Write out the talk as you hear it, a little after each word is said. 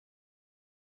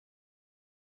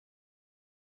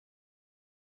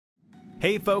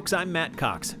Hey folks, I'm Matt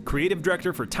Cox, Creative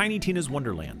Director for Tiny Tina's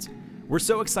Wonderlands. We're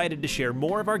so excited to share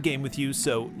more of our game with you,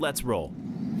 so let's roll.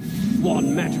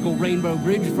 One magical rainbow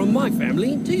bridge from my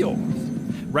family to yours.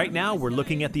 Right now, we're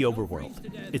looking at the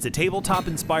overworld. It's a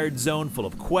tabletop-inspired zone full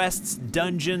of quests,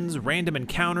 dungeons, random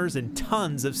encounters, and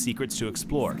tons of secrets to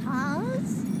explore.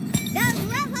 Cause the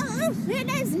revolution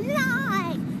is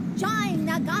nigh! Join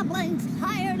the goblins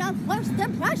hired of forced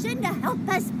oppression to help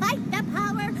us fight the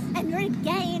power and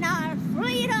regain our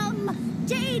freedom!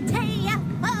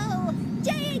 GTFO!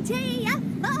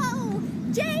 GTFO!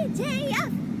 GTFO!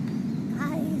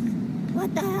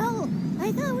 What the hell?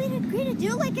 I thought we'd agree to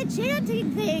do like a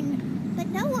chanting thing, but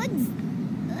no one's...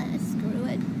 screw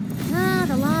it. Ah,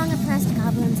 the long-oppressed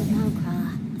goblins of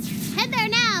Malcra. Head there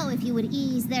now, if you would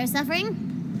ease their suffering.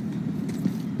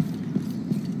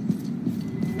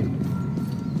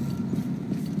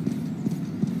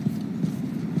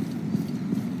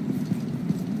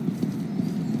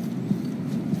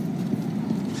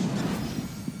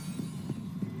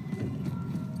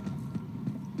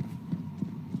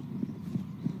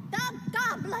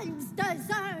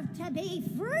 Deserve to be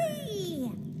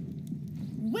free!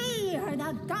 We are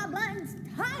the goblins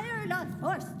tired of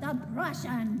forced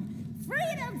oppression!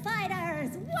 Freedom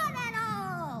fighters, one and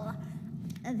all!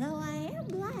 Though I am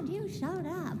glad you showed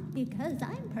up, because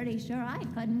I'm pretty sure I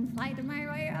couldn't fight my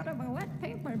way out of a wet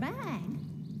paper bag.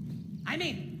 I'm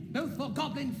in, both for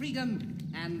goblin freedom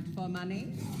and for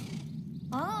money.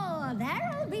 Oh,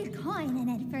 there'll be coin in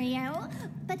it for you.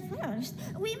 But first,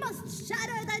 we must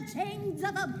shatter the chains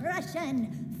of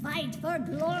oppression, fight for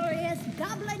glorious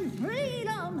goblin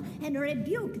freedom, and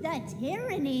rebuke the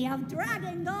tyranny of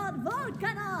Dragon God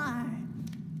Volcanar.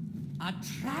 A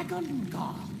dragon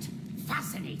god.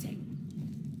 Fascinating.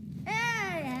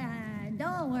 Yeah,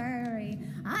 don't worry.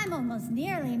 I'm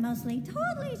mostly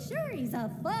totally sure he's a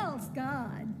false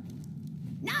god.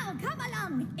 Now, come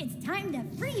along! It's time to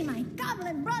free my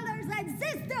goblin brothers and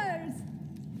sisters!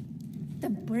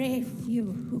 The brave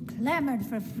few who clamored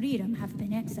for freedom have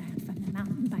been exiled from the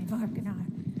mountain by Volcanar.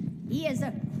 He is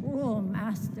a cruel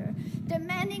master,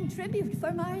 demanding tribute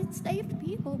from our enslaved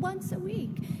people once a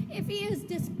week. If he is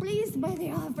displeased by the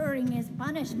offering, his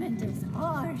punishment is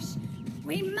harsh.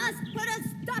 We must put a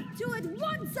stop to it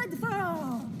once and for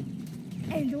all!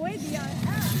 And with your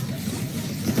help...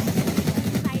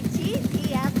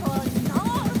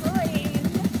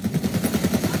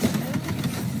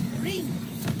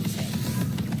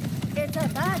 It's a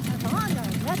badge of honor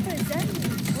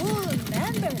representing full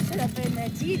membership in the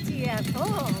GTFO.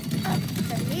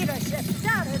 The leadership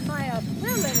doubted my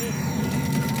ability.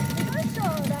 Good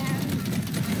show then.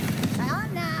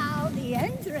 And now the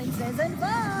entrance is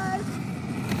involved.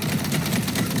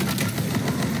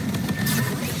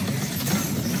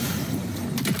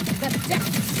 The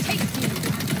depths take you.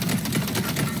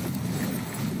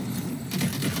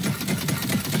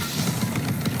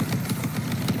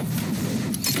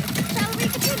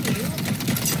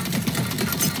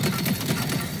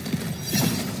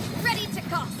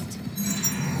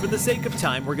 For the sake of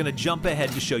time, we're going to jump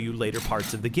ahead to show you later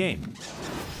parts of the game.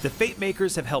 The Fate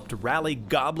Makers have helped rally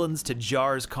goblins to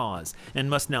Jar's cause, and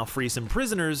must now free some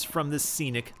prisoners from this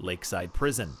scenic lakeside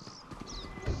prison.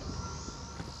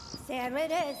 There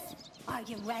it is. Are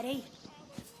you ready?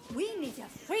 We need to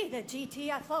free the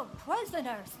GTFO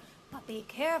prisoners, but be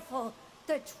careful.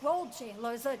 The troll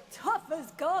jailers are tough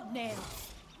as gobnails.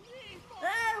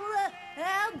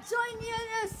 I'll join you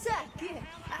in a sec.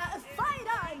 Fight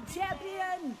on,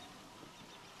 champion!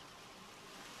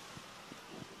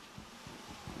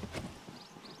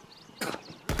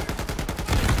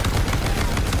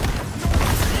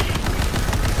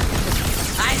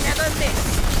 I never miss.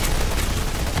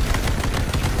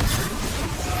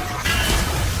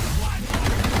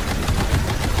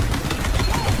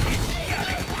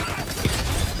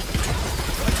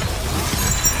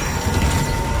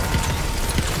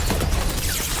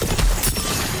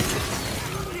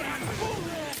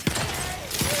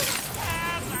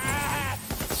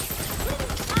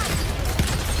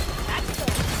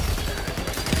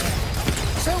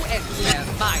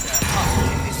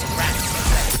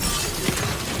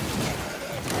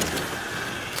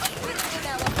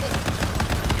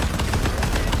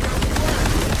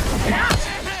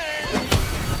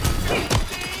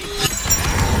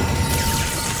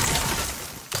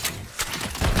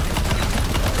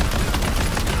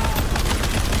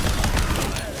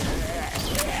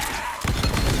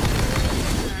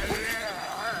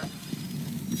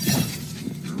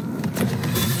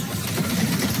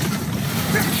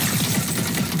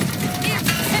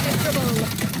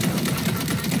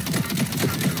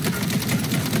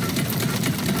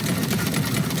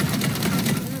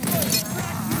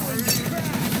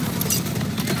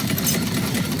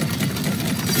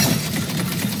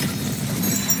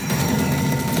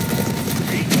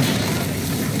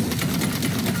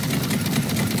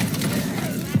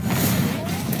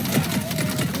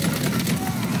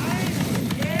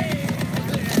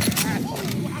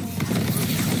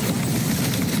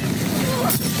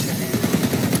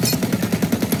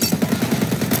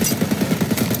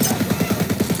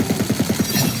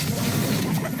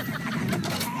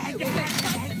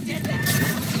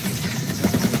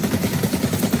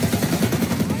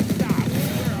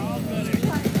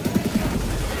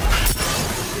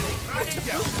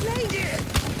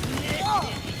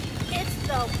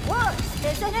 the worst,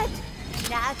 isn't it?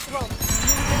 Natural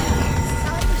beauty,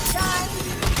 sunshine,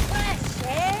 fresh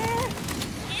air.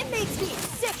 It makes me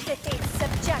sick that they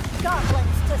subject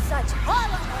goblins to such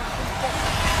horrible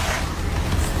conditions.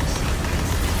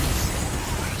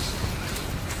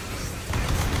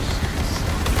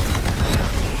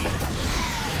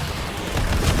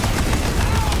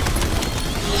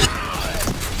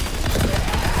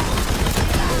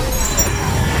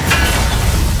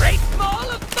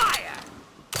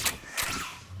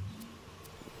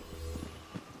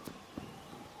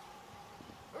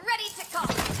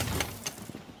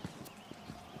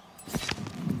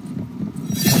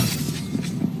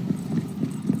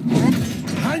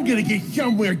 I'm gonna get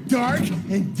somewhere dark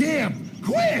and damp,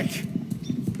 quick!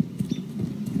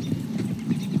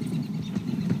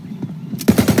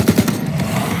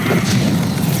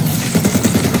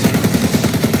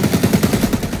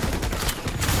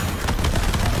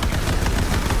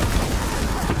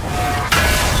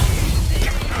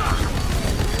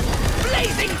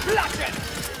 Blazing bludgeon!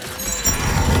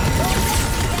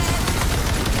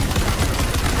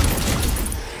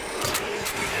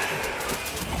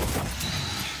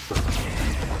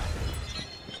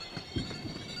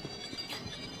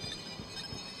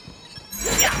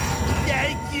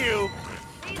 Thank you!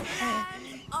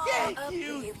 Thank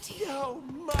you so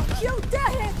much! You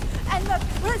did it! And the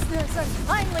prisoners are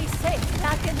finally safe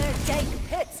back in their dank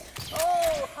pits.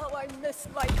 Oh, how I miss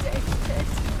my dank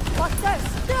pits. But there's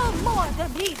still more to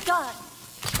be done.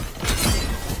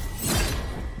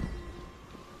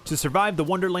 To survive the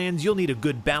Wonderlands, you'll need a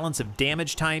good balance of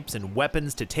damage types and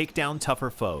weapons to take down tougher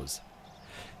foes.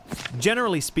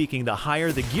 Generally speaking, the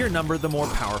higher the gear number, the more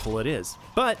powerful it is.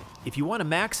 But if you want to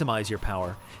maximize your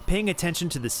power, paying attention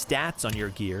to the stats on your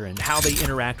gear and how they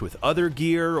interact with other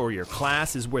gear or your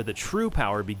class is where the true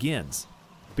power begins.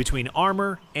 Between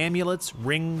armor, amulets,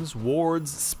 rings,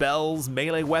 wards, spells,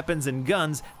 melee weapons, and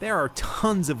guns, there are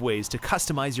tons of ways to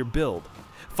customize your build.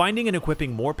 Finding and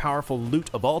equipping more powerful loot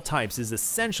of all types is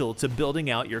essential to building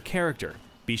out your character.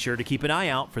 Be sure to keep an eye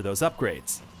out for those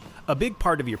upgrades. A big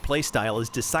part of your playstyle is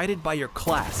decided by your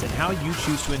class and how you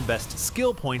choose to invest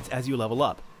skill points as you level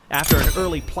up. After an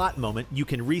early plot moment, you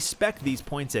can respec these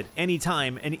points at any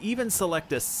time and even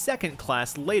select a second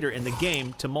class later in the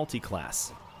game to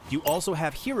multi-class. You also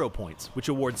have hero points, which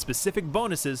award specific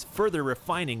bonuses, further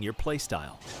refining your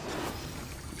playstyle.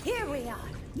 Here we are.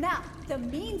 Now, the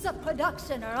means of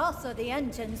production are also the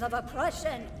engines of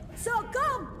oppression. So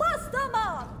go bust them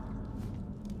up!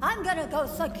 I'm gonna go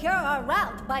secure our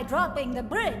route by dropping the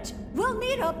bridge. We'll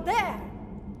meet up there.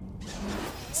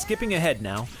 Skipping ahead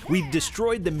now, we've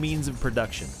destroyed the means of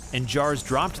production, and Jars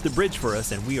dropped the bridge for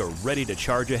us and we are ready to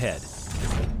charge ahead.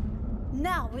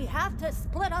 Now we have to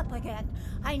split up again.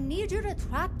 I need you to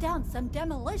track down some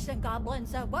demolition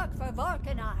goblins that work for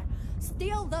Vorkanar.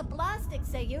 Steal the plastics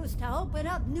they use to open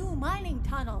up new mining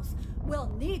tunnels.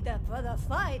 We'll need them for the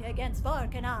fight against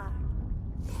Vorkanar.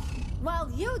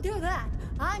 While you do that,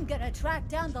 I'm gonna track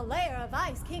down the lair of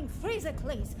Ice King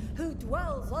Freezicles, who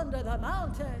dwells under the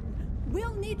mountain.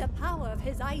 We'll need the power of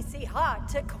his icy heart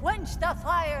to quench the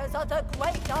fires of the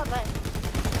Great Oven.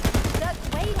 The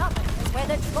Great Oven is where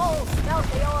the trolls smelt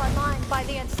the ore mined by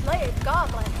the enslaved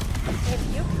goblins. If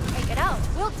you can take it out,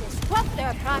 we'll disrupt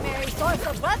their primary source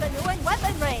of revenue and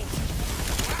weaponry.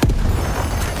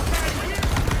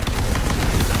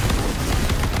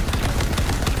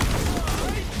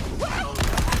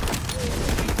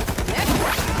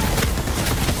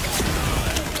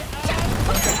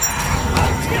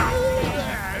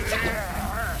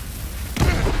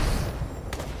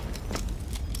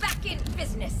 Back in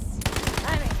business.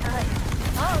 Let me tell you,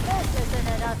 all this isn't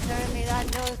enough to earn me that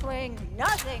nose-wing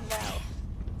nothing, though.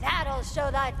 That'll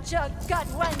show that jug gut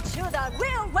wrench who the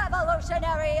real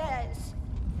revolutionary is.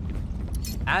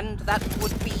 And that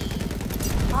would be...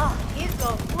 Oh, he's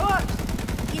the worst.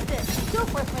 He's this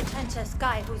super pretentious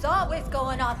guy who's always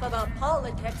going off about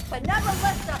politics, but never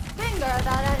lifts a finger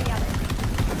about any of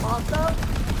it. Also,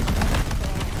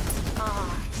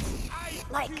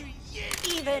 like,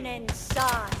 even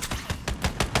inside.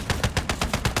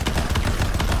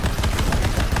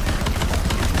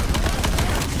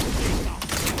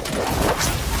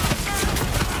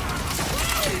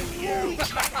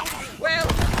 Well,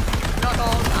 not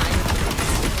all time.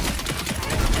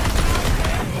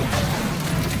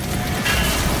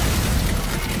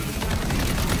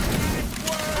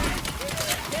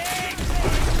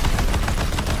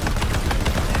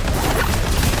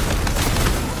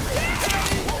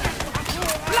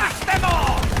 Blast them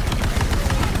all!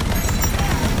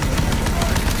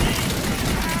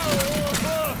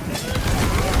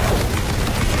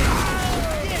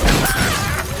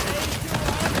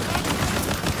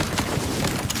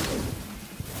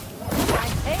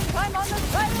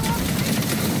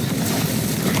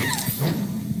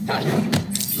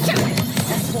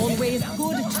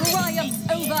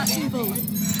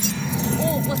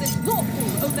 Was it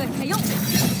lawful over chaotic?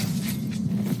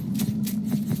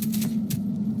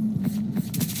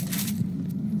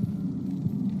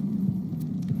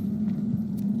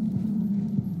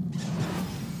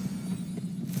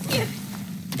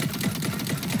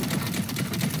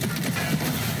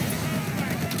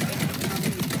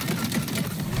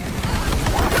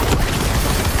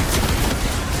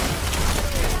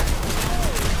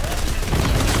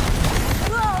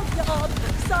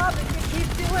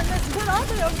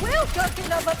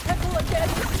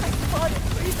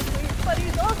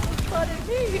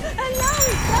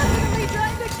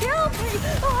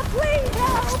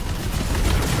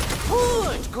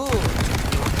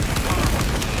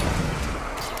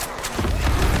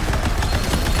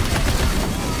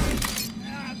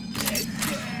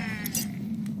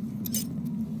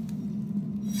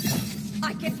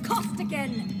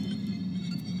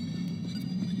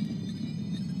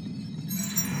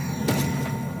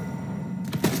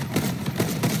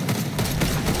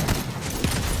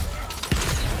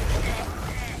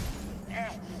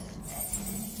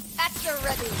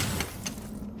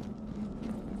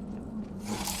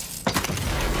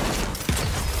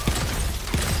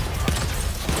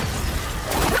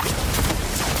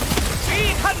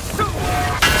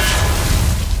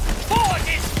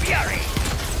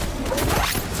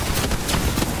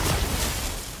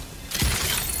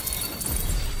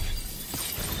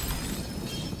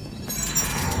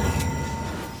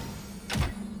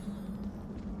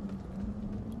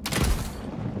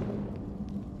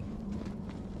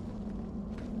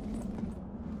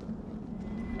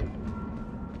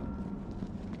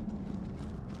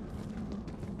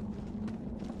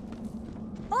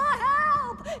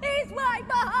 He's right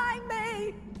behind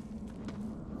me!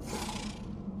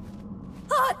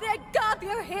 Oh, thank God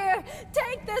you're here!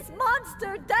 Take this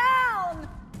monster down!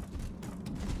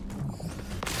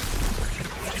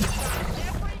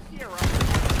 Every hero.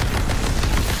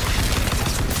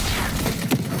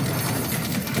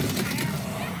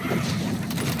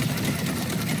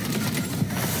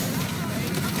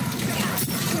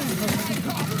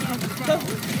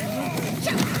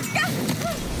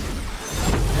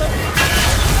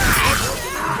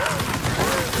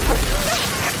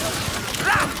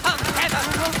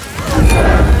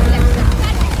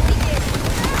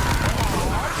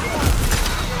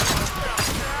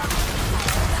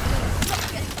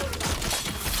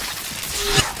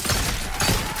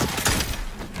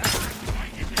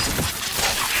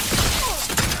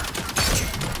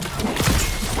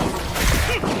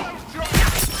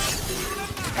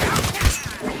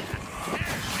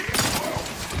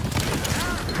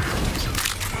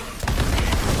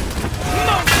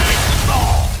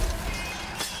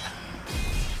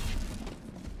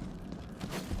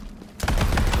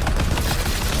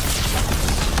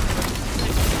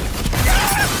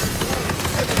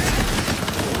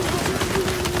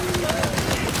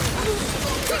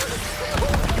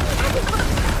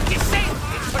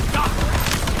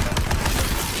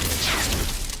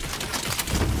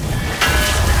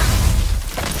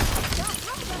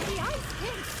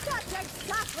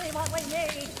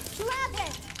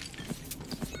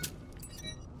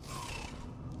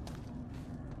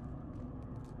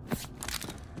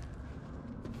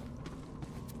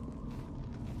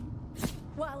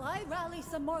 While I rally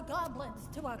some more goblins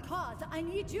to our cause, I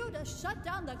need you to shut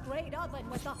down the great oven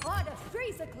with the heart of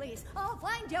Threesicles. I'll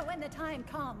find you when the time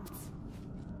comes.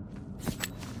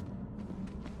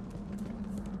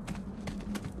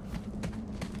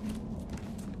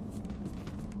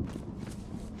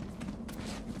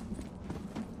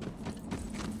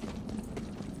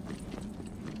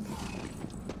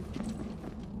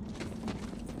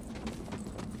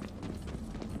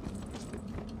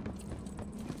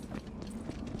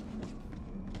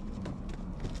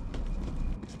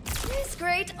 This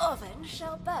great oven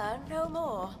shall burn no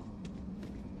more.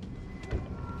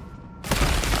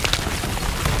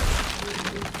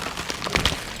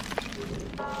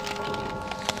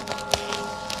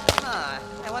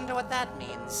 I wonder what that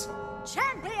means.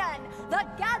 Champion, the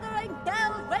gathering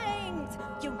bell rings!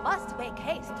 You must make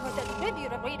haste toward the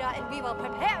tribute arena and we will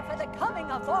prepare for the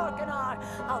coming of Organar.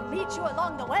 I'll meet you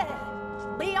along the way.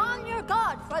 Be on your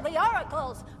guard for the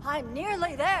oracles. I'm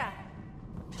nearly there.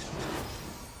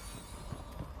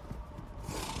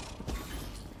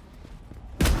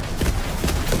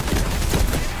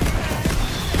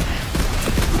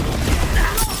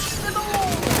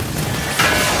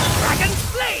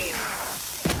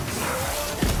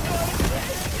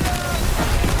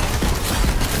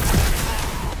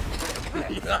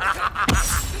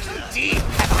 Deep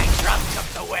have I drunk of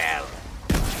the well.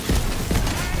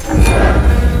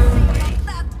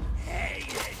 Hey,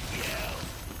 you.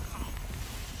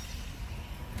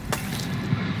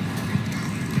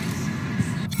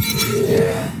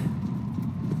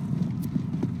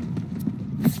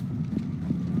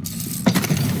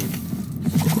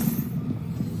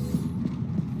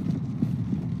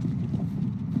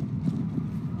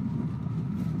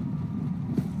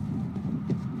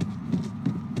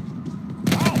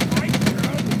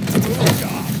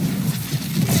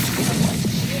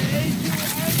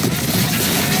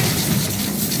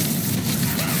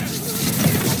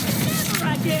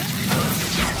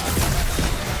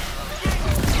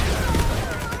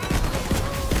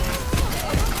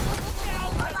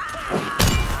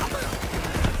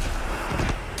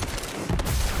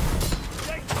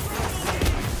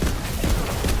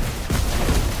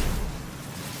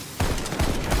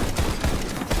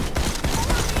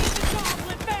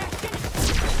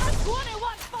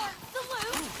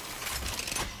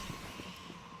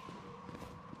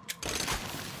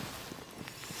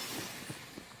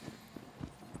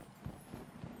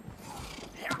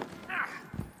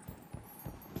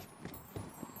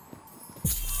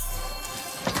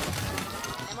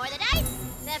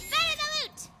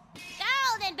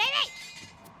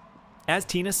 As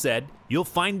Tina said, you'll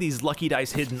find these lucky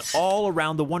dice hidden all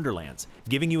around the Wonderlands,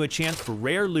 giving you a chance for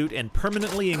rare loot and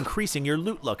permanently increasing your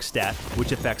loot luck stat,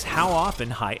 which affects how often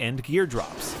high-end gear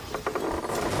drops.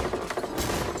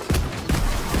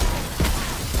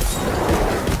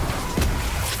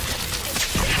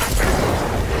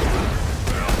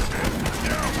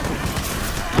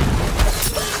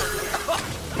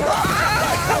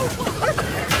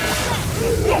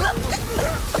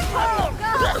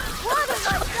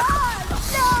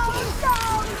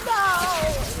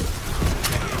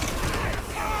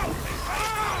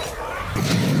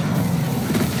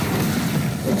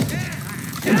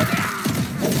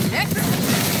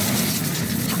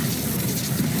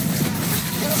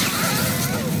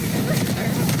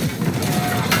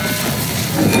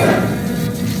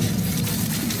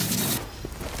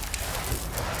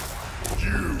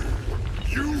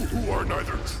 You who are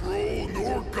neither troll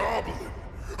nor goblin,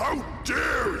 how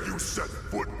dare you set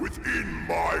foot within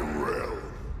my realm?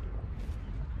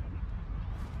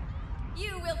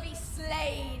 You will be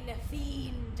slain,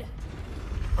 fiend.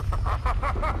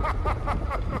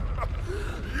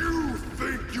 You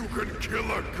think you can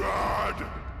kill a god?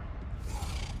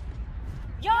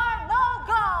 You're no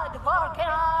god,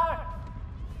 Vorkar!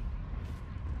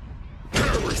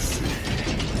 Heresy!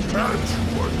 And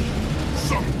what?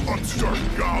 Some upstart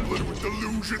goblin with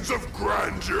delusions of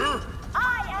grandeur?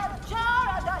 I am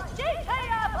Jara the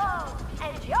Detailable,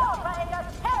 and your reign of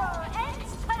terror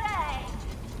ends today!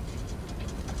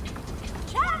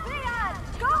 Champion,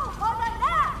 go for the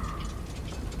left!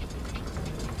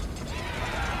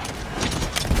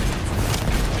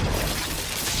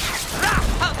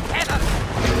 Wrath of heaven!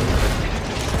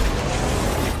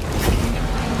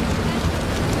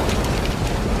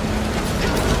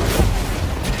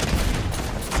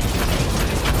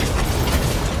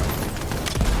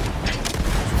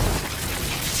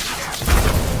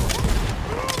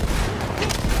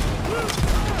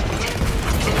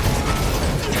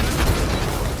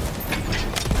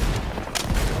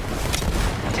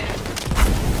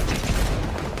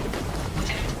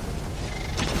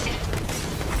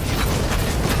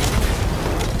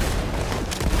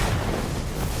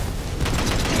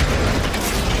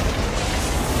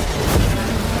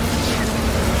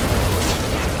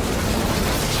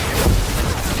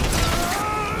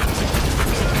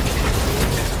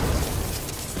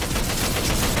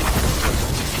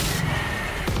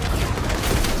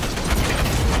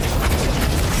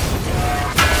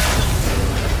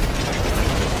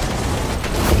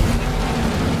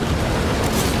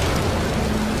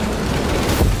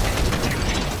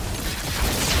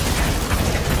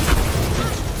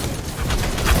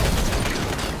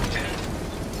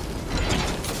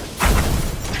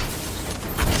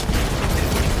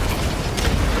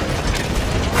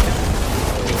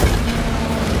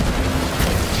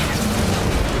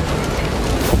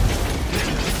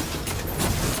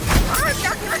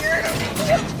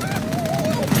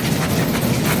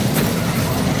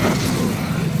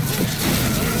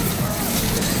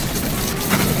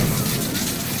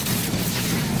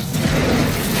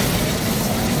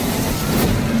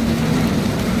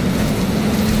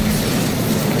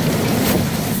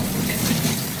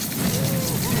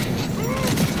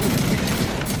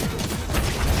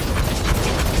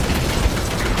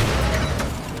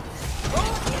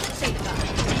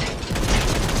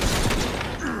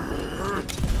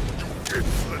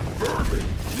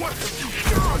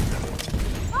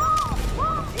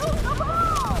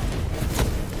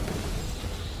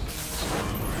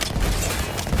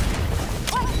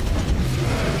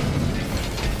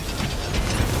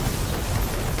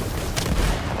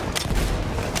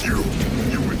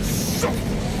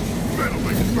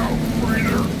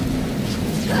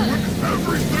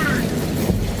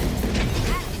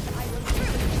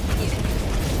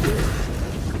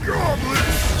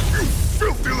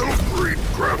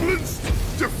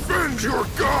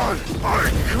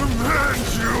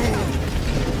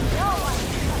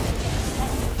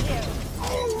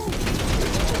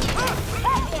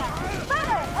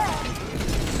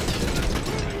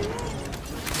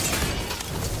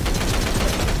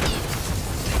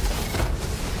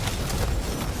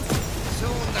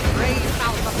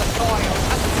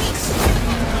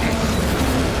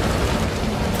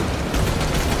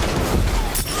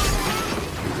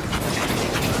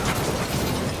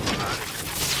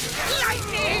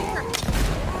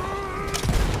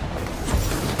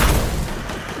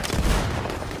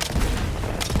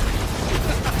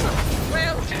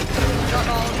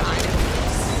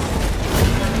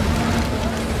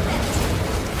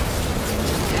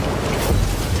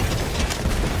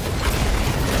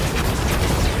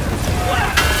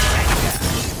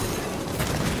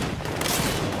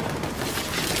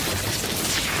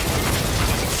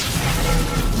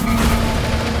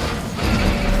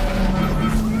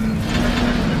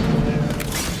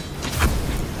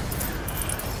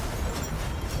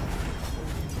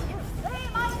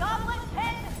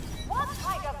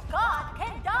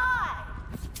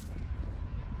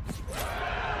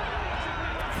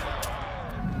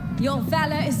 Your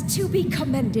valor is to be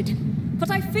commended, but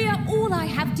I fear all I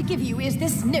have to give you is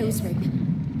this nose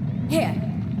ring. Here.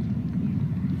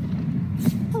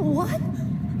 What?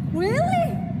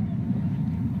 Really?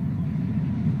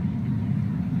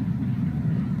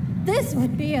 This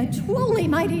would be a truly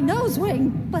mighty nose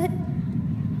ring, but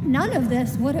none of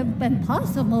this would have been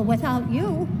possible without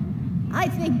you. I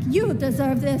think you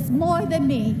deserve this more than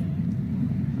me.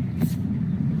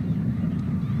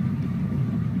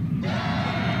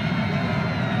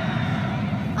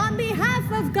 On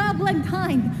behalf of Goblin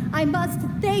kind, I must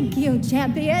thank you,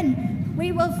 champion.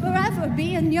 We will forever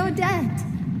be in your debt.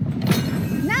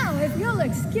 Now, if you'll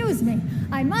excuse me,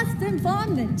 I must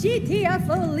inform the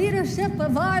GTFO leadership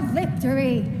of our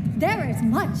victory. There is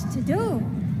much to do.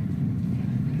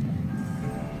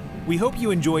 We hope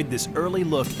you enjoyed this early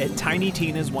look at Tiny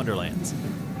Tina's Wonderlands.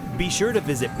 Be sure to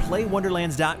visit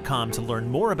playwonderlands.com to learn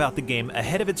more about the game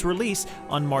ahead of its release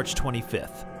on March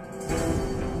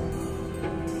 25th.